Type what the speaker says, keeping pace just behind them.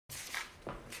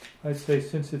I'd say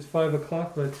since it's 5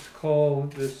 o'clock, let's call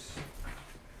this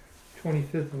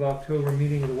 25th of October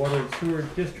meeting of the Water and Sewer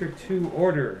District to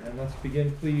order. And let's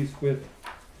begin, please, with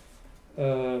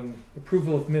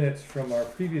approval of minutes from our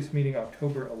previous meeting,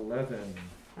 October 11.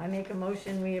 I make a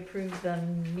motion, we approve the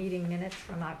meeting minutes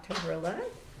from October 11th.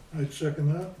 I'd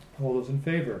second that. All those in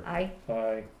favor? Aye.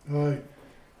 Aye. Aye.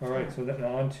 All right, so then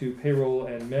on to payroll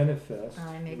and manifest.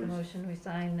 I make a motion, we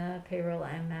sign payroll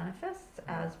and manifests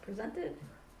as presented.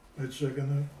 I'd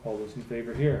second All those in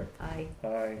favor here? Aye.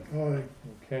 Aye. that. Aye.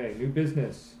 Okay, new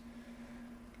business.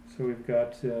 So we've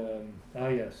got,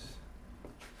 yes.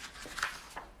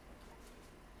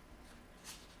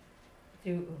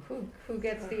 Who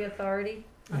gets the authority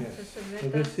Yes. to So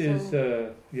submit this this? is,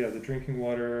 the drinking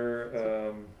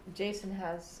water, Jason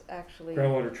has actually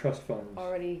groundwater trust funds.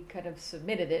 already kind of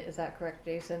submitted it, is that correct,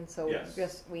 Jason? So Yes.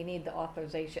 just, we need the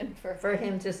authorization For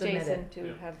him to submit Jason it. to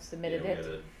Yeah. have submitted Yeah, it.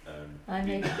 we I had a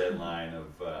make- deadline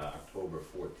of October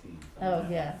 14th. on Oh,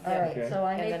 that yeah, one. all right, Okay. so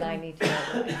I And make then I a, need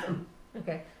to,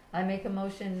 okay, I make a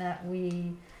motion that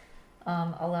we,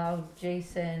 allow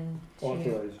Jason to.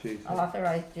 Authorize Jason.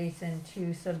 Authorize Jason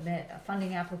to submit a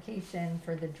funding application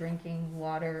for the drinking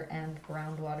water and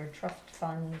groundwater trust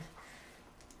fund.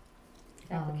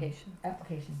 application.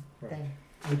 Application Right. thing.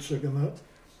 I'd second that.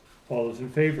 All those in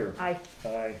favor? Aye.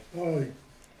 Aye. Aye.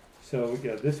 So,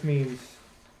 yeah, this means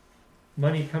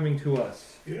money coming to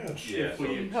us Yes. Yeah, If so,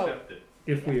 we accept it.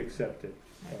 if we accept it.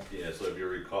 yeah, so if you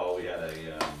recall, we had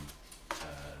a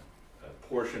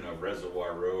portion of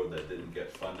Reservoir Road that didn't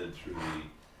get funded through the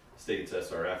state's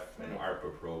SRF and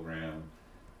ARPA program,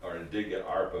 or it did get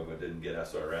ARPA but didn't get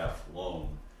SRF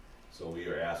loan. So we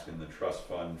are asking the trust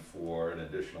fund for an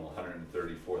additional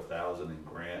 $134,000 in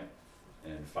grant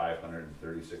and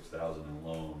 $536,000 in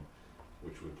loan,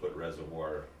 which would put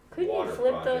Reservoir Couldn't you Water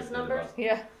flip project those at numbers? about-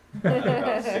 Yeah. at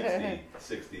about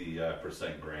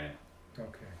 60% grant.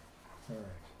 Okay, all right.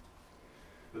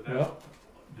 But Well,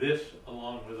 this,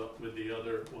 along with the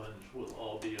other ones, will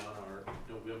all be on our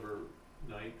November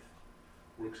 9th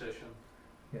work session.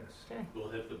 yes. Okay, We'll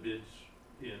have the bids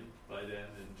in by then,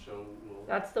 and so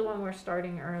that's the one we're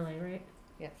starting early, right?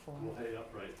 Yeah, four. we'll pay up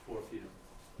right 4 p.m.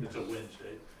 It's a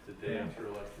Wednesday, the day Yeah. after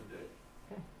election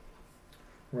day.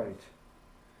 Right.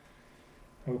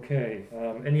 Okay,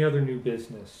 any other new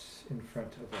business in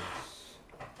front of us?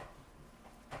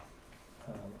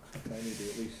 Looks like I need to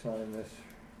at least sign this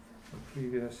from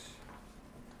previous.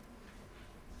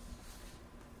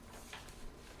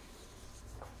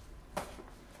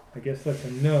 I guess that's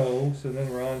a no, so then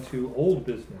we're on to old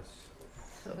business.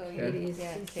 So So Katie's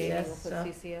yeah, Katie will CCS put stuff.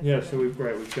 CCS. Yeah, in so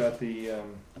there. we've got the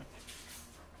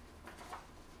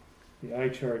eye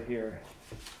chart here.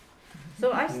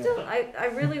 So I Yeah. still,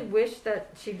 I really wish that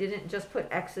she didn't just put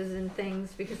X's in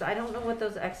things, because I don't know what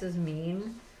those X's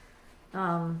mean.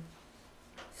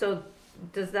 So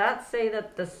does that say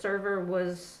that the server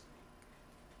was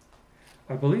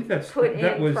I believe that put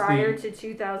in was prior the, to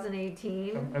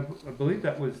 2018? I believe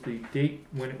that was the date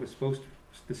when it was supposed to,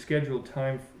 the scheduled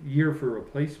year for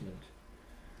replacement.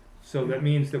 So that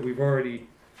means that we've already,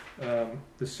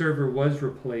 the server was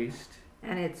replaced.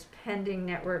 And it's pending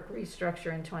network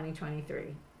restructure in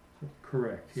 2023.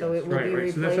 Correct. So yes, it will right, be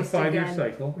right. So that's a replaced 5-year again.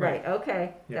 cycle. Right,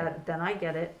 okay, Yeah. then I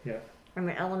get it. Yeah. I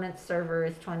mean, Element server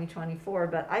is 2024,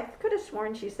 but I could have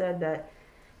sworn she said that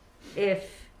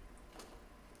if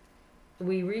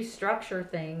we restructure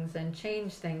things and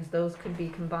change things, those could be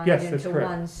combined Yes, that's into correct.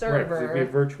 one Right, 'cause server. it'd be a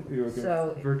virtual. You were going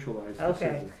So- to virtualize the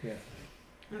okay. server.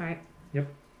 Yeah. All right,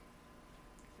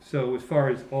 So as far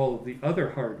as all of the other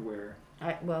hardware,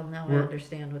 well, now I We're-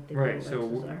 understand what the right? X's So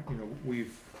are.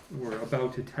 we're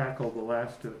about to tackle the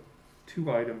last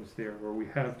two items there, where we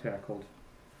have tackled.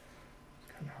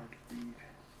 It's kind of hard to read.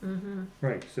 Mm-hmm,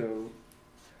 Right. So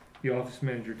the Office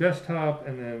Manager desktop,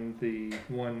 and then the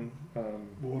one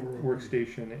Water.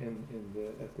 workstation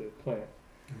at the plant.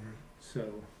 All right.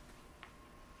 So.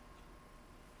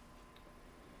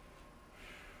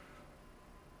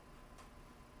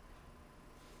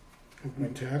 Have we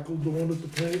tackled the one at the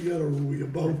plant yet, or are we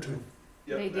about to?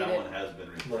 Yep, They did that it. one has been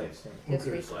replaced Just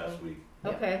Okay. this last week.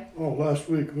 okay, Oh, last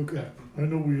week, okay. I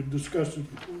know we had discussed it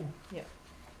before.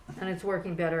 and it's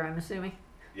working better, I'm assuming?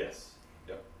 Yes,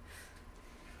 yep.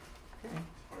 Okay.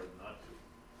 Hard not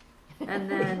to. And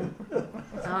then,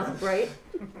 right,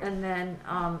 and then,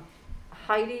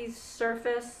 Heidi's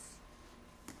Surface,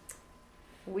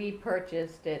 We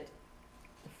purchased it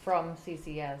from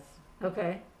CCS,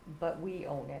 okay, but we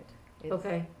own it. It's,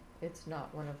 okay, It's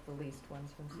not one of the leased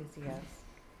ones from CCS.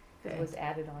 It okay. was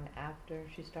added on after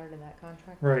she started that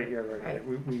contract. Right. Yeah. Right. Right.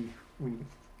 We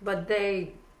But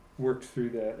they worked through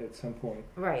that at some point.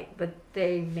 Right, but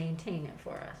they maintain it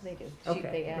for us. They do. Okay,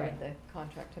 They added right. the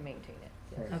contract to maintain it.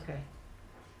 Yes. Right. Okay.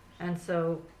 And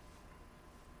so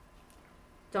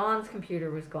Dawn's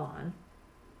computer was gone,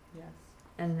 Yes.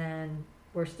 and then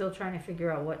we're still trying to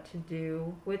figure out what to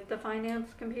do with the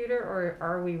finance computer, or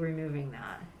are we removing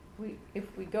that?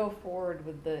 If we go forward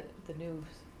with the new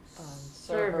Servers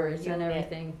server and unit,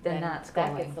 everything, then that's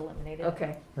that going. gets eliminated.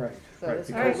 Okay, Right, So right, there's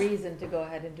no because, reason to go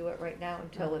ahead and do it right now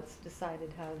until it's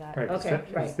decided how that. right, 'cause Okay, that-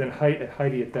 'cause right. then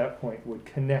Heidi at that point would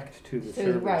connect to the So,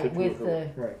 server. right, to do with her-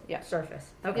 the- Right, Yeah.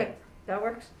 surface. Okay, that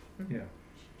works? yeah,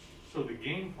 So the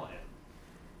game plan,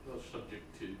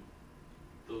 subject to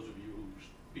those of you who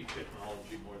speak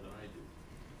technology more than I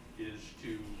do, is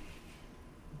to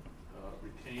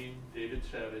retain David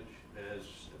Savage as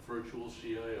a virtual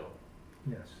CIO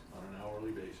yes, on an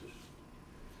hourly basis.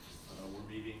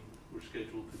 We're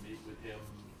scheduled to meet with him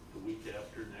the week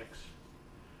after next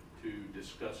to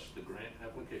discuss the grant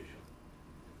application.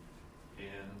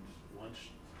 And once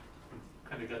we've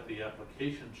kind of got the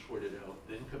application sorted out,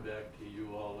 then come back to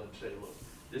you all and say, look,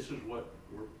 this is what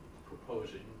we're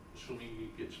proposing, assuming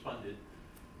it gets funded,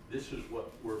 this is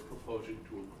what we're proposing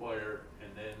to acquire,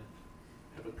 and then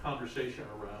have a conversation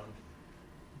around,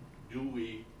 do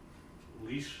we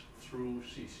lease through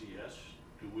CCS?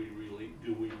 Do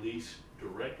we lease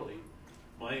directly?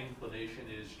 My inclination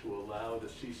is to allow the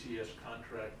CCS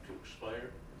contract to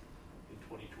expire in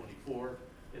 2024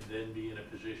 and then be in a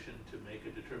position to make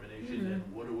a determination then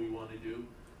what do we want to do?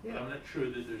 But I'm not sure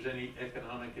that there's any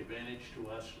economic advantage to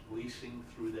us leasing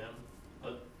through them,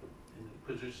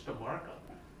 because it's to markup,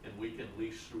 and we can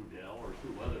lease through Dell or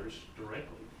through others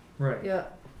directly. right, Yeah.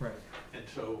 right, And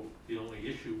so the only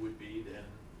issue would be then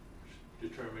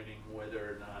determining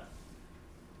whether or not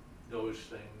those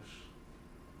things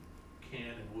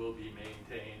can and will be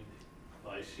maintained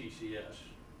by CCS,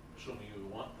 assuming we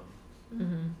want them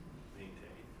Mm-hmm.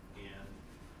 maintained. And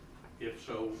if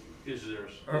so, is there?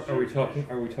 Are we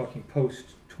talking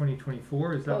post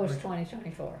 2024, is that? Post what-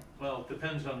 2024. Well, it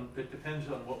depends on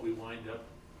what we wind up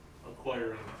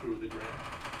acquiring through the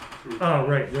grant. Oh,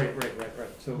 right,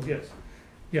 so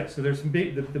yes, so there's some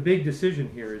big, the big decision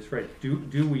here is, right,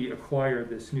 do we acquire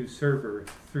this new server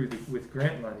with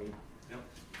grant money? Yep.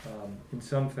 In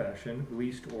some fashion,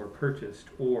 leased or purchased,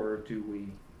 or do we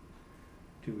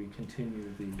continue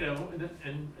the, Yeah,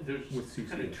 and there's With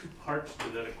kind of CCS. two parts to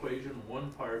that equation.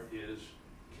 One part is,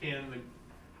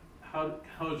 how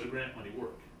does the grant money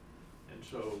work? And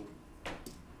so,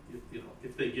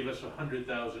 if they give us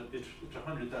 $100,000, it's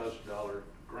 $100,000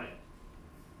 grant.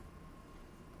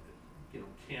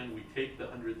 Can we take the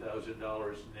 $100,000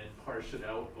 and then parse it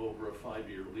out over a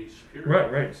 5-year lease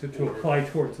period? right, so to Or- apply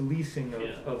towards leasing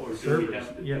Yeah, of or the do we servers,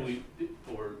 have to, yes.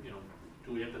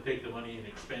 do we have to take the money and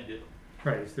expend it?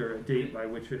 Right, is there a date by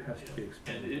which it has to be And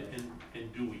expended?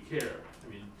 and do we care? I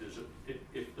mean,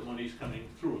 if the money's coming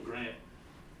through a grant,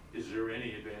 is there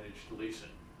any advantage to leasing?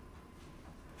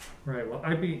 Right, well,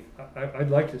 I'd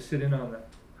like to sit in on that,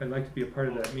 I'd like to be a part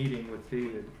of that meeting with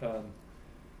David.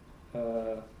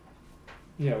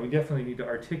 Yeah, we definitely need to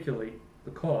articulate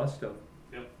the cost of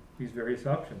Yep. these various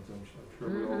options, I'm sure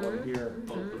we all want to hear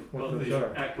Both what both those the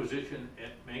are. acquisition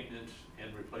and maintenance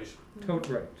and replacement.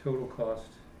 Total cost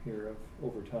here of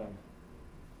over time.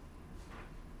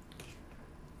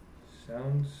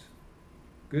 Sounds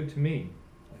good to me.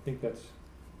 I think we're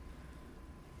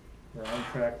on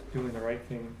track to doing the right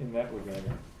thing in that regard.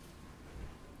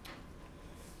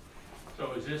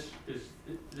 So this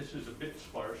is a bit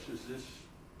sparse, is this?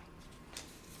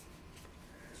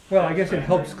 Well, I guess it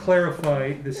helps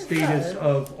clarify the status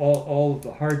of all of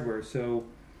the hardware, so,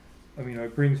 I mean,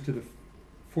 it brings to the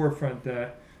forefront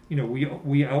that,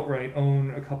 we outright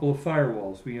own a couple of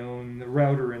firewalls, we own the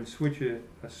router and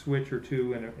a switch or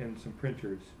two and some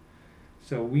printers.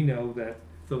 So we know that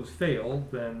if those fail,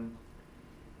 then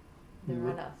They're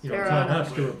on us. it's on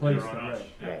us to replace They're on them, us, right?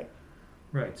 yeah. Right.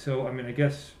 Right, so I mean, I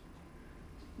guess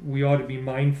we ought to be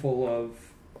mindful of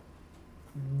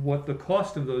what the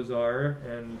cost of those are,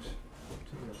 and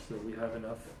so we have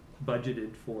enough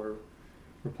budgeted for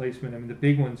replacement. I mean, the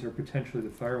big ones are potentially the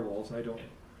firewalls. I don't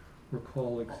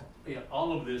recall Yeah,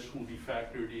 all of this will be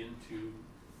factored into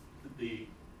the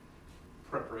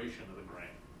preparation of the grant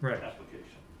right,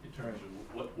 application, in terms of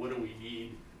what do we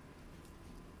need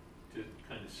to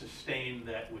kind of sustain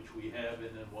that which we have,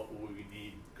 and then what will we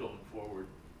need going forward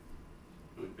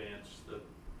to advance the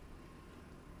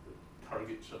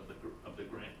targets of the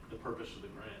grant, the purpose of the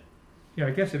grant. yeah.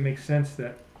 I guess it makes sense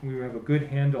that we have a good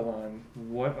handle on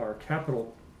what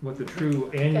the true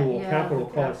annual capital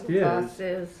cost is.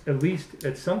 Is. At least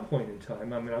at some point in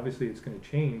time. I mean, obviously it's going to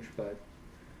change, but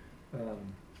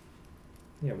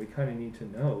yeah, we kinda need to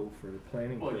know for the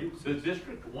planning Well, purposes. the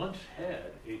district once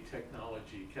had a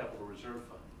technology capital reserve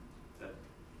fund that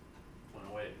went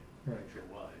away. I'm Right. not sure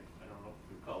why. I don't know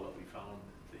if you recall that we found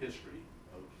the history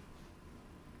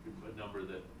of a number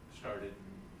that started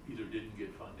and either didn't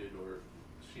get funded or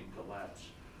seemed to lapse.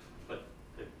 But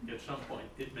at some point,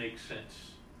 it makes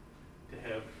sense to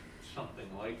have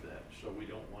something like that, so we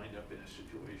don't wind up in a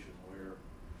situation where,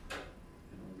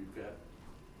 we've got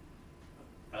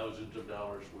thousands of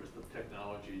dollars worth of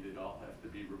technology that all have to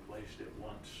be replaced at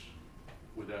once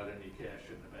without any cash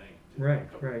in the bank. to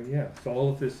Right, cover. right, yeah, so all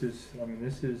of this is, I mean,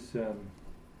 this is wonder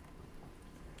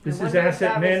if that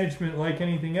asset was- management like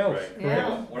anything else, Right. correct? Yeah,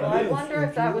 One of well, I the- wonder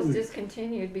if that was Absolutely.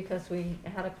 discontinued because we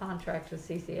had a contract with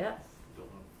CCS. Don't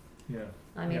know. Yeah,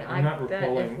 I mean, Yeah, I'm not I bet if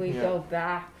recalling, we yeah. go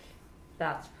back,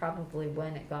 that's probably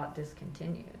when it got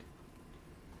discontinued.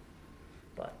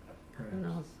 But who perhaps.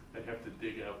 knows? I'd have to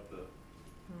dig out the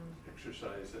Hmm.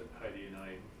 exercise that Heidi and I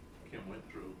and Kim went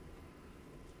through.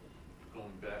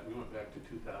 Going back, we went back to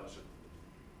 2000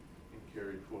 and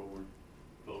carried forward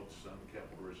votes on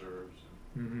capital reserves.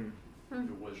 Mm-hmm, Hmm.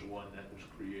 There was one that was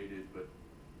created, but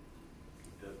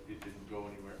it didn't go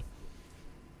anywhere.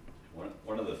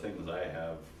 One of the things I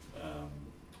have,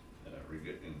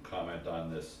 in comment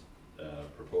on this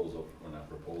proposal, or not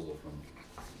proposal, from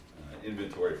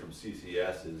inventory from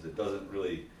CCS, is it doesn't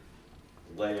really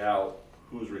lay out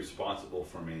who's responsible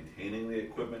for maintaining the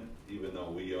equipment, even though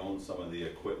we own some of the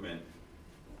equipment.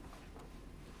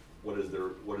 What is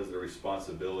the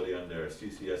responsibility under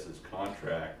CCS's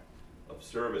contract of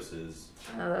services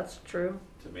That's true.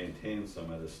 to maintain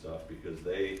some of this stuff, because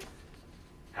they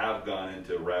have gone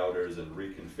into routers and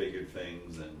reconfigured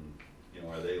things, and,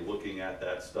 are they looking at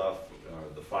that stuff,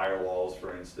 the firewalls,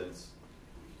 for instance?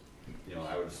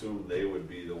 I would assume they would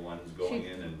be the ones going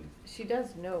in and, She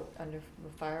does note under the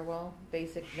firewall,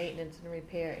 basic maintenance and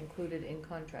repair included in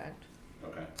contract.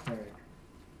 okay, all right.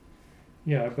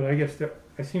 Yeah, but I guess that,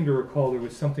 I seem to recall there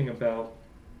was something about,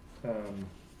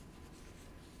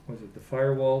 was it the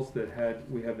firewalls that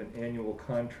we have an annual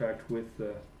contract with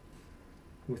the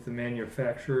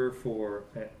manufacturer for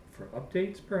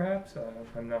updates, perhaps?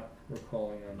 I'm not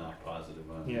recalling I'm on. not positive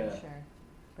on Yeah. that. Sure.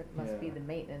 But it must be Yeah. the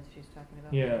maintenance she's talking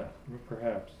about. Yeah,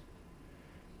 perhaps.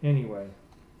 Anyway.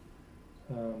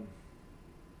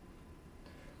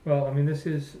 Well, I mean, this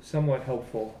is somewhat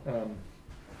helpful,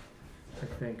 I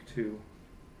think, to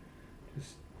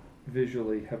just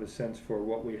visually have a sense for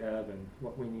what we have and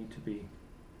what we need to be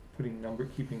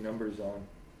keeping numbers on.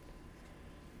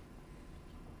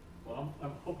 Well,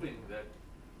 I'm hoping that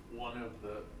one of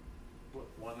the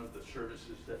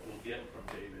services that we'll get from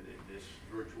David in this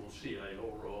virtual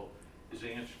CIO role is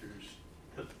answers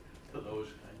to those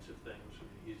kinds of things. I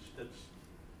mean,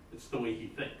 it's the way he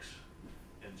thinks.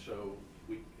 And so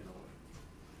if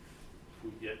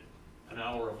we get an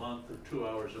hour a month or 2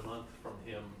 hours a month from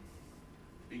him,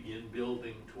 begin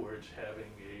building towards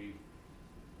having a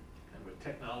kind of a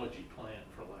technology plan,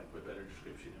 for lack of a better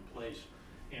description, in place,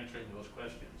 answering those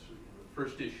questions. The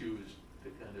first issue is to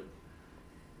kind of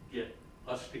get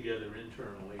us together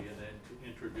internally and then to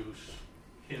introduce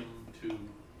him to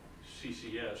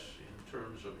CCS in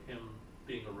terms of him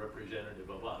being a representative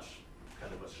of us,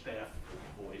 kind of a staff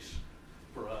voice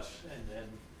for us, and then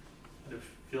kind of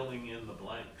filling in the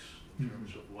blanks in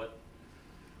terms of what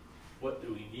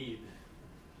do we need.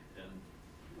 And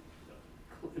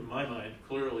in my mind,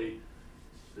 clearly,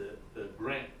 the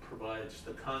grant provides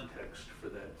the context for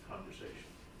that conversation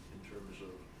in terms of,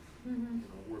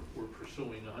 we're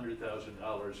pursuing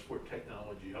 $100,000 for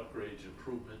technology upgrades,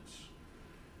 improvements,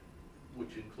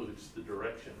 which includes the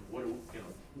direction.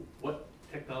 What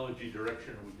technology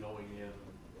direction are we going in?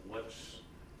 What's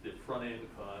the front end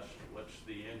cost? What's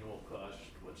the annual cost?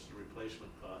 What's the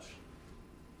replacement cost?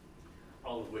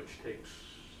 All of which takes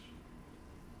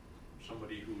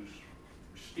somebody who's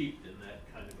steeped in that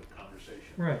kind of a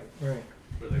conversation. Right. For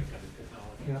that kind of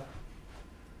technology. Yeah.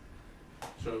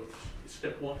 So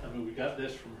step one, I mean, we got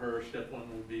this from her. Step one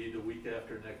will be the week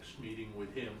after next meeting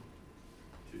with him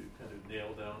to kind of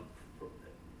nail down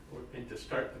and to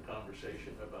start the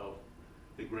conversation about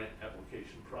the grant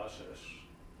application process.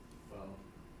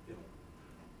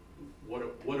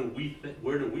 What do we think?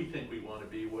 Where do we think we want to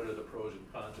be? What are the pros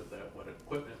and cons of that? What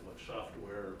equipment? What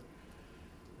software?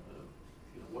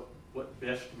 What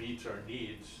best meets our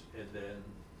needs, and then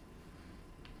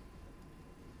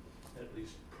at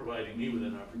least providing me with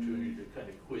an opportunity to kind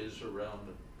of quiz around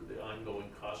the ongoing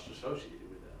costs associated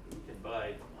with that. We can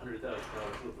buy $100,000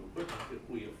 worth of equipment if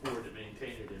we afford to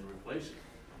maintain it and replace it.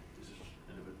 This is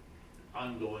kind of an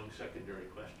ongoing secondary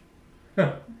question.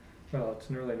 Well,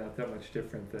 it's really not that much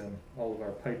different than all of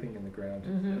our piping in the ground.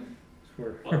 Mm-hmm.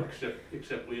 We're, Well,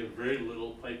 except we have very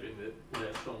little piping that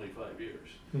lasts only 5 years.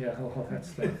 yeah, well, that's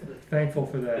thankful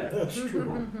for that. That's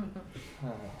true. Oh,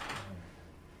 all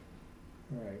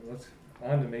right, let's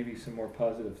on to maybe some more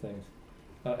positive things.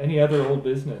 Any other old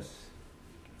business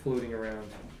floating around?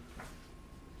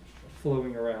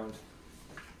 Flowing around.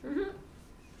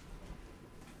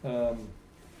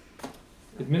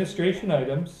 Administration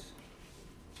items.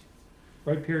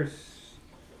 Right, Pierce.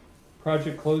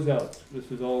 Project closeout.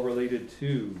 This is all related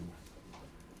to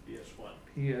PS1.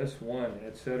 PS1,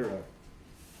 etc.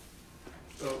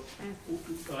 So,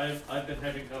 I've been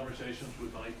having conversations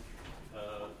with Mike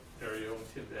Terrio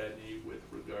and Tim Badney with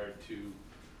regard to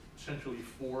essentially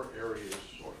 4 areas,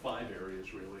 or 5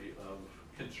 areas really, of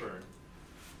concern.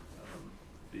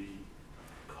 The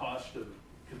cost of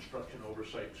construction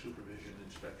oversight, supervision,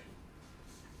 inspection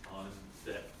on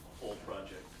that whole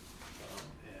project.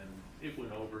 And it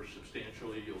went over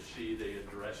substantially. You'll see they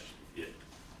addressed it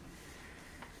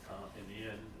in the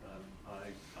end.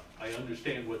 I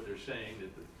understand what they're saying,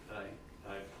 that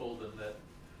I've told them that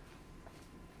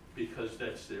because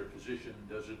that's their position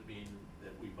doesn't mean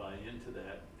that we buy into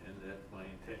that, and that my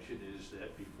intention is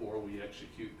that before we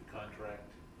execute the contract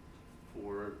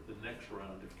for the next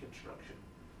round of construction,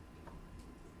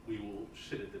 we will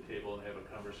sit at the table and have a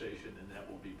conversation, and that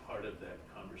will be part of that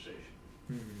conversation.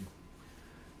 Mm-hmm.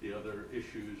 The other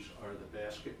issues are the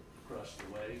basket across the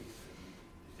way,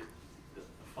 and the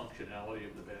functionality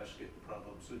of the basket, the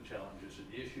problems, the challenges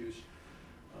and the issues,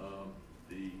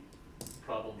 the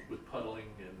problems with puddling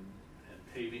and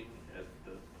paving at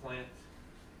the plant,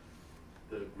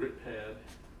 the grit pad,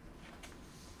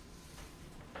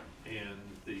 and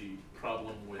the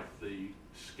problem with the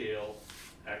scale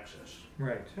access.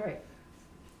 Right. Right.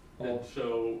 And All,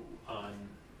 so on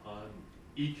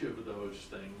each of those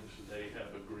things, they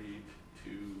have agreed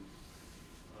to,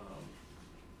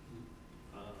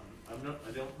 I'm not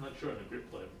sure on the grit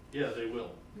pad. Yeah, they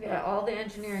will. Yeah, all the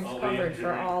engineering's All the covered for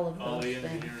engineering- all of All those the things.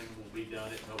 engineering will be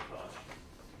done at no cost.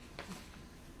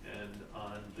 And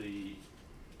on the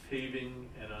paving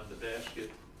and on the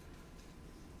basket,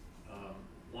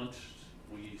 once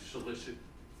we solicit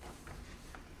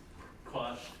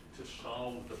cost to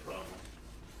solve the problem,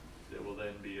 there will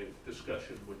then be a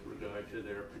discussion with regard to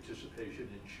their participation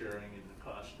in sharing in the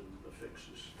cost of the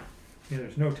fixes. yeah,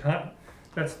 there's no time.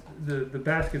 That's the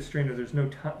basket strainer. There's no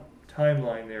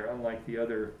timeline there, unlike the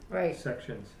other Right.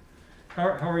 sections. How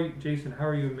are you, Jason? How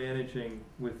are you managing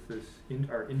with this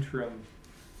our interim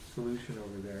solution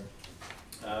over there?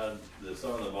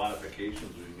 Some of the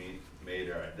modifications we made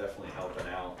are definitely helping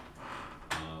out.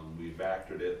 We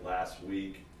factored it last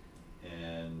week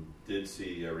and did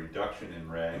see a reduction in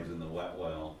rags in the wet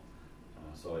well.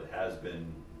 So it has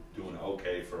been doing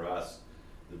okay for us.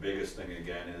 The biggest thing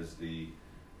again is the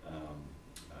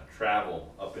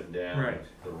travel up and down Right.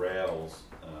 the rails,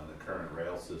 the current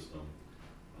rail system.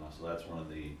 So that's one of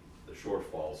the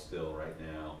shortfalls still right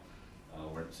now.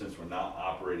 Since we're not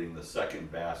operating the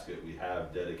second basket, we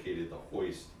have dedicated the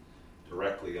hoist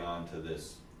directly onto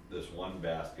this one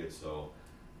basket, so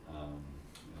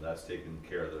that's taken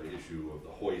care of the issue of the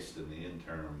hoist in the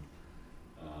interim.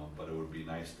 But it would be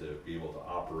nice to be able to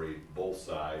operate both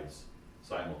sides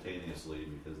simultaneously,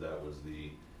 because that was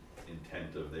the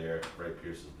intent of Wright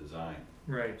Pierce's design.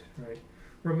 Right.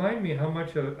 Remind me how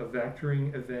much a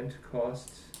vectoring event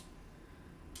costs.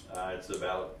 It's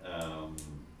about, I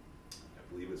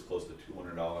believe it's close to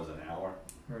 $200 an hour.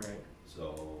 All right.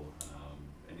 So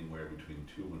anywhere between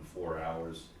 2 and 4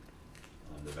 hours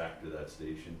to vector that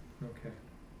station. Okay.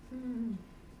 Mm.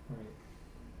 Right.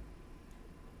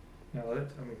 Now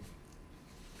that's, I mean,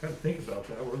 gotta think about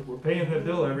that. We're paying the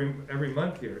bill every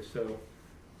month here, so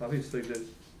obviously that'd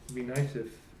be nice if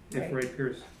Right. Wright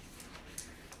Pierce.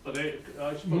 But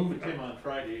I spoke with him on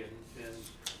Friday,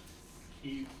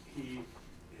 and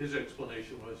his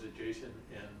explanation was that Jason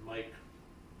and Mike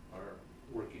are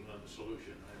working on the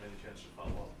solution. I haven't had a chance to follow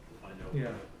up to find out.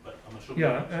 Yeah. But I'm assuming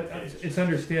Yeah, that's the case. it's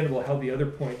understandable how the other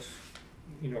points,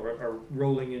 are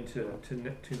rolling into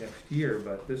next year,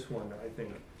 but this one, I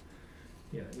think,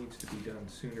 yeah, it needs to be done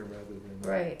sooner rather than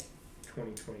Right.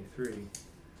 2023.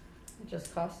 It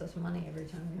just costs us money every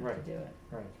time we have Right. to do it.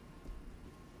 Right.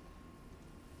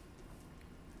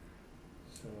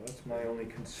 So that's my only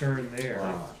concern there.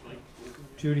 Wow.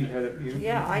 Judy had a,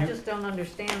 Yeah, I just don't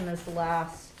understand this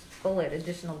last bullet,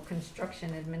 additional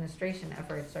construction administration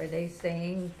efforts. Are they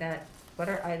saying that,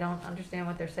 I don't understand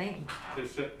what they're saying. They're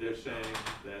saying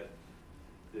that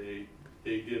they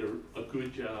did a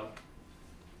good job,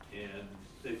 and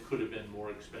they could have been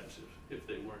more expensive if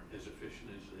they weren't as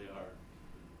efficient as they are.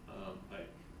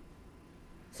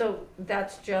 So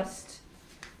that's just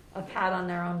a pat on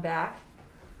their own back?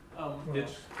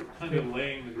 It's kind of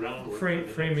laying the groundwork for the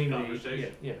Framing next the,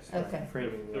 conversation. yes, Okay.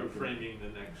 framing the. They're framing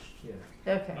the next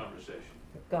Yeah. Okay, conversation.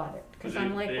 got it. Because 'Cause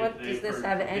I'm like, what does they've this heard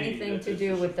have from me anything that to this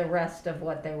do is- with the rest of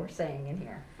what they were saying in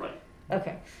here? Right,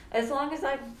 Okay, as long as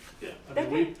I, yeah. I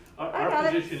mean, Okay, our I got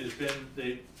it. position has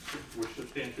been, we're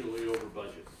substantially over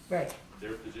budget. right,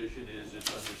 Their position is it's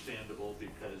understandable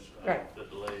because of Right. the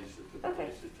delays that took Okay.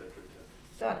 place, et cetera,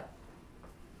 et cetera. got it.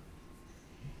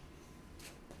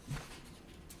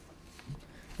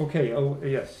 Okay, oh,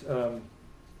 yes,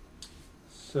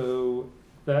 so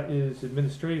that is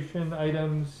administration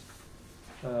items.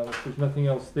 If there's nothing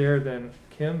else there, then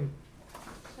Kim,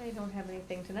 I don't have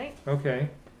anything tonight. okay.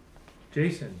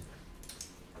 Jason,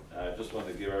 I just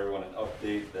wanted to give everyone an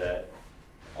update that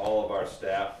all of our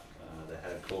staff that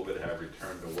had COVID have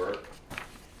returned to work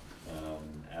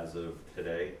as of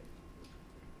today.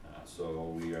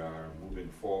 So we are moving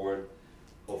forward.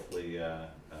 Hopefully,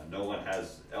 no one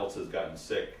else has gotten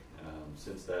sick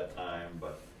since that time,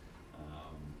 but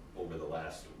over the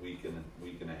last week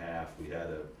and a half, we had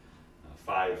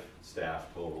 5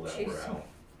 staff total that were Jeez. out.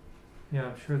 yeah,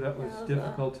 I'm sure that was Yeah.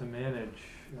 difficult to manage,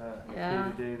 Yeah.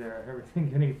 day to day there, everything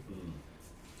getting,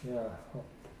 Mm. yeah.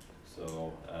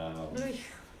 So,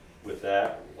 with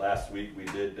that, last week we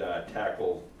did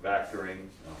tackle vectoring,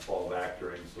 fall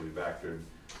vectoring, so we vectored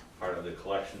part of the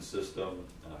collection system,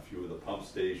 a few of the pump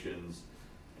stations,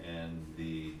 and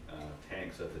the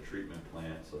tanks at the treatment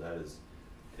plant, so that is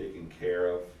taken care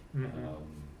of. Mhm.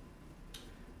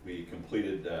 We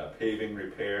completed paving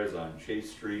repairs on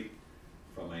Chase Street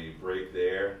from a break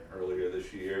there earlier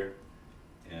this year.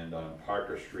 And on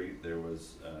Parker Street, there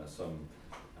was some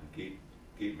gate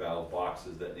valve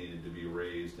boxes that needed to be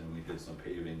raised, and we did some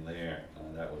paving there.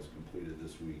 That was completed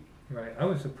this week. Right, I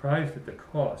was surprised at the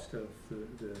cost of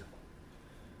the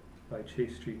by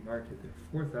Chase Street Market, there,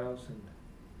 4,000,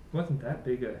 wasn't that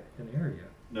big an area.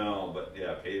 No, but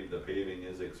yeah, the paving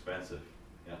is expensive,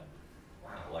 yeah.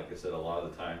 Wow. Like I said, a lot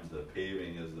of the times the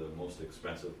paving is the most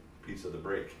expensive piece of the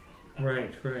break.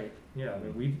 Right, yeah, I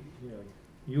mean,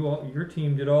 your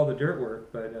team did all the dirt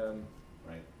work, but,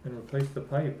 Right. and replaced the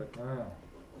pipe, but wow.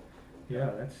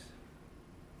 Yeah, that's,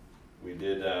 We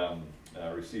did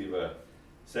receive a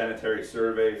sanitary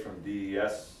survey from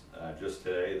DES just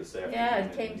today, this afternoon. Yeah,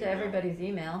 it came in to email. everybody's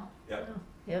email. Yep. So,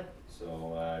 yep,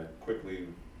 So I quickly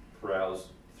browsed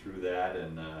through that,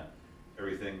 and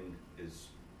everything is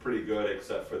pretty good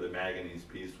except for the manganese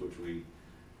piece, which we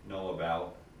know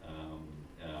about.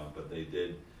 But they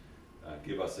did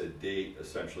give us a date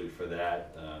essentially for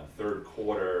that. Third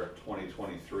quarter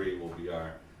 2023 will be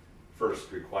our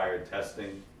first required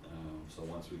testing. So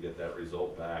once we get that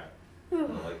result back, there'll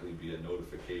likely be a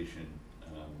notification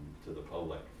to the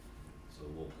public. So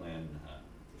we'll plan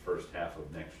the first half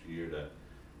of next year to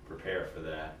prepare for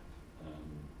that.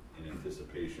 In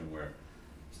anticipation, we're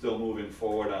still moving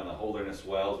forward on the Holderness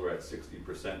wells. We're at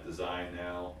 60% design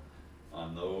now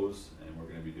on those, and we're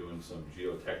going to be doing some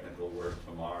geotechnical work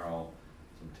tomorrow,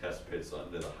 some test pits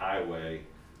under the highway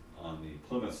on the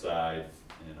Plymouth side,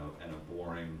 and a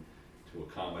boring to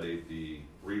accommodate the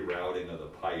rerouting of the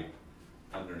pipe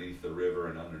underneath the river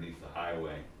and underneath the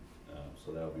highway.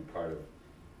 So that'll be part of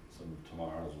some of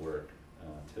tomorrow's work.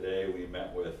 Today we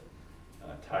met with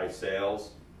Ty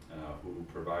Sales, who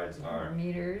provides our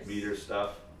meters. meter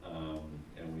stuff,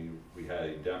 and we had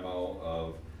a demo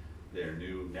of their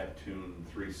new Neptune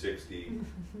 360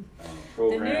 The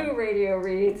program. new radio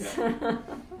reads. Yeah.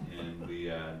 And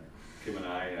we, Kim and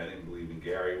I didn't believe in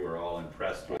Gary, were all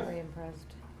impressed Very impressed.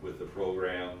 with the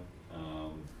program,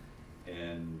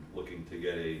 and looking to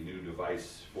get a new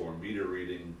device for meter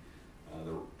reading,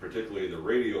 particularly the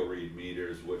radio read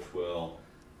meters, which will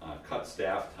cut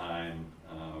staff time.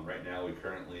 Right now we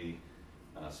currently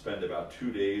spend about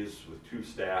 2 days with 2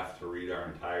 staff to read our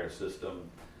entire system.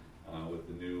 With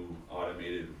the new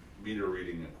automated meter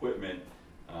reading equipment,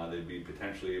 they'd be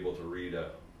potentially able to read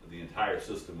the entire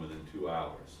system within 2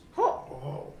 hours. Oh,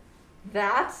 Oh,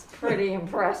 that's pretty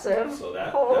impressive. So that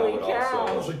Holy would cow.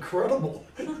 that was incredible.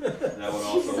 That would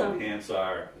also Jeez. enhance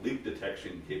our leak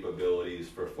detection capabilities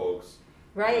for folks.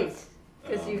 Right,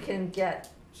 because Um, you can get,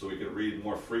 So we could read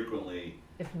more frequently,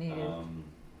 if needed.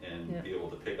 and Yeah. be able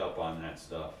to pick up on that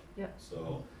stuff. Yeah.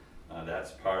 So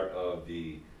that's part of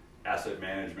the asset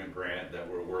management grant that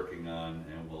we're working on,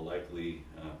 and we'll likely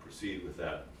proceed with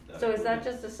that. So is that equipment.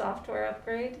 just a software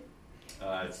upgrade?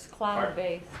 It's It's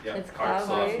cloud-based. Yeah, It's part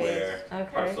cloud-based? software,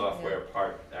 part Okay. software,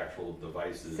 part actual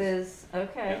devices. Says,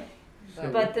 okay,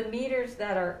 But the meters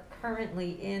that are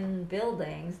currently in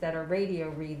buildings that are radio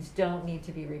reads don't need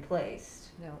to be replaced.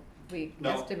 No, we No,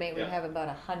 estimate we yeah. have about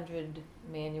 100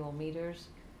 manual meters,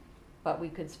 but we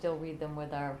could still read them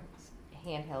with our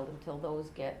handheld until those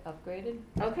get upgraded.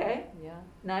 Okay, Yeah.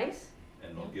 nice.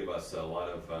 And they'll give us a lot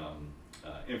of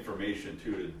information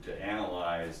too to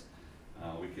analyze.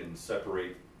 We can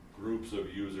separate groups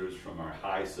of users from our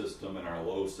high system and our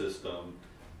low system,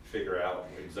 figure out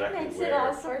exactly Makes it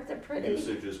all where sorts of pretty.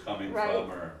 usage is coming Right.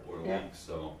 from or Yeah. leaks,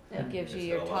 so. Yeah. It gives you It's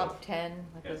your got a lot top of- 10,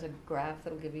 like yeah. there's a graph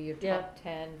that'll give you your Yeah. top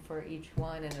 10 for each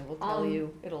one, and it will tell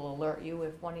you, it'll alert you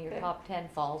if one of your Okay. top 10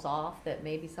 falls off, that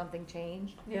maybe something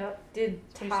changed. Yep.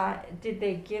 Did Pretty did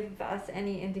they give us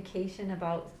any indication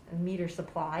about meter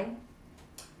supply?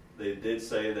 They did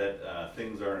say that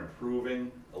things are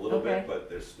improving a little Okay. bit, but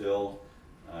they're still,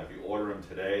 if you order them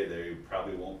today, they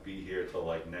probably won't be here till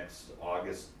like next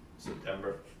August,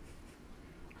 September.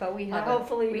 But we Well, have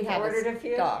hopefully we you've have ordered a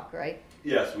few. stock, right?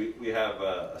 Yes, we have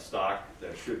a stock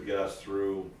that should get us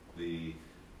through the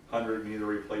 100-meter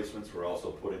replacements. We're also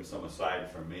putting some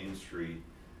aside for Main Street,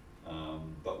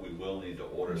 but we will need to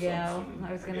order some Yeah, soon.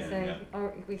 I was gonna again, say, yeah.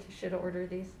 or we should order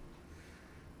these.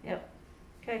 Yep.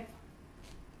 Okay.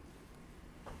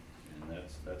 And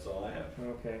that's all I have.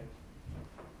 Okay.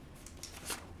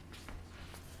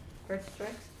 Purchase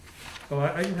recs? Well,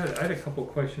 I had a couple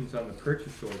questions on the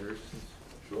purchase orders since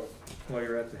Sure. while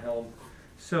you're at the helm.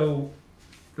 So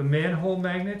the manhole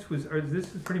magnets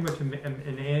this is pretty much an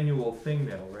annual thing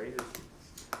now, right?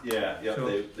 Yeah, So-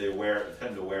 they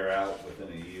tend to wear out within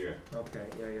a year. Okay,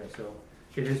 yeah. So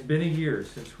it has been a year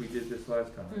since we did this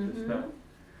last time. It's Mhm.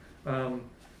 not,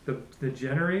 the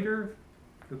generator,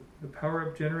 the power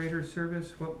up generator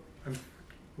service.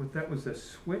 What that was a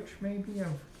switch maybe?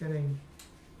 I'm forgetting.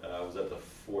 Was that the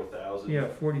 4,000? Yeah,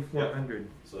 4,400.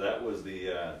 So that was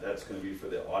that's gonna be for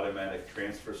the automatic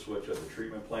transfer switch at the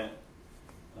treatment plant.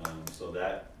 So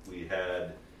that we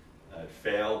had,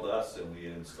 failed us, and we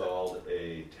installed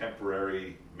a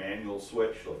temporary manual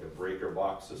switch, like a breaker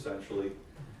box essentially.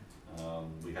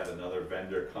 We had another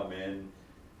vendor come in,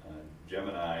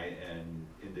 Gemini, and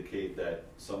indicate that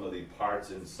some of the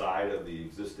parts inside of the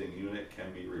existing unit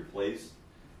can be replaced,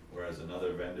 whereas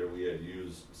another vendor we had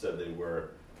used said they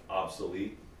were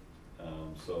obsolete.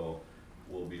 So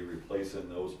we'll be replacing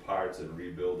those parts and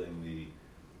rebuilding the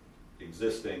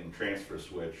existing transfer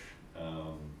switch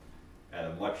at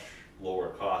a much lower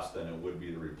cost than it would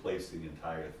be to replace the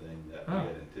entire thing that we Oh.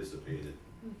 had anticipated.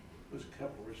 It was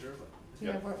capital reserve.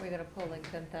 Yeah, Yep. weren't we gonna pull like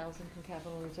 10,000 from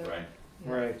capital reserve? Right.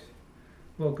 Yeah. Right.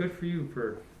 Well, good for you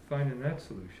for finding that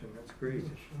solution. That's great.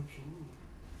 Yes, absolutely.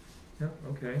 Yeah,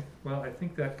 okay. Well, I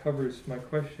think that covers my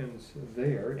questions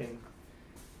there. And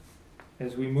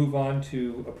as we move on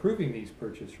to approving these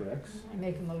purchase recs, I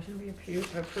make a motion, we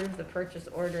approve the purchase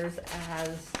orders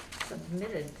as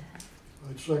submitted.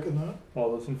 I'd second that.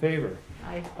 all those in favor?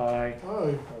 I, Aye.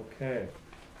 Aye. Okay.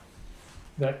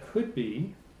 That could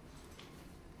be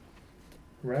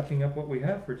wrapping up what we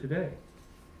have for today.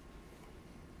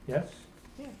 Yes?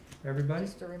 Yeah. Everybody?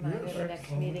 Just a reminder, Yes. the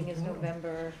next meeting is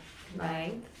November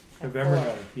 9th. at November 4.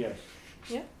 9th, yes.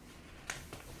 Yeah.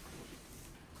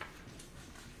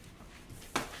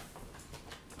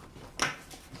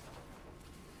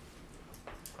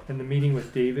 And the meeting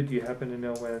with David, do you happen to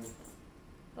know when?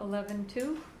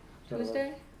 11/2, So,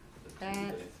 Tuesday, The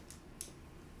At-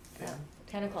 Tuesday.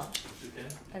 10 o'clock. Is it ten?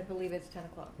 I believe it's 10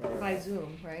 o'clock, All right. by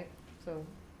Zoom, right? So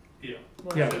Yeah.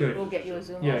 we'll, Yeah, good. we'll get you a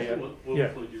Zoom. Yeah, link. yeah. We'll Yeah.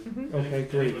 include you. Mhm. Okay,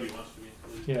 great. Anybody wants to be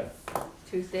included. Yeah,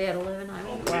 Tuesday at 11, I'm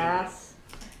Oh, in wait. class.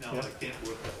 No, Yeah. I can't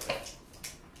work that way.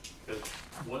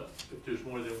 Because if there's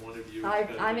more than one of you. it's I,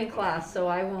 gotta I'm be- in class, so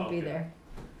I won't be Okay. there.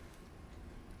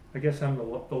 I guess I'm the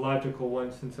logical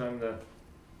one since I'm the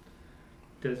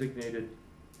designated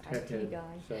tech IT head,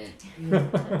 guy.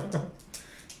 so.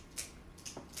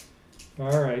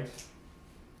 All right,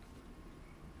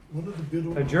 When are the bid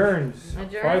openings? adjourns,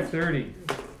 Adjourn. 5:30.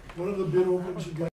 When are the bid openings again?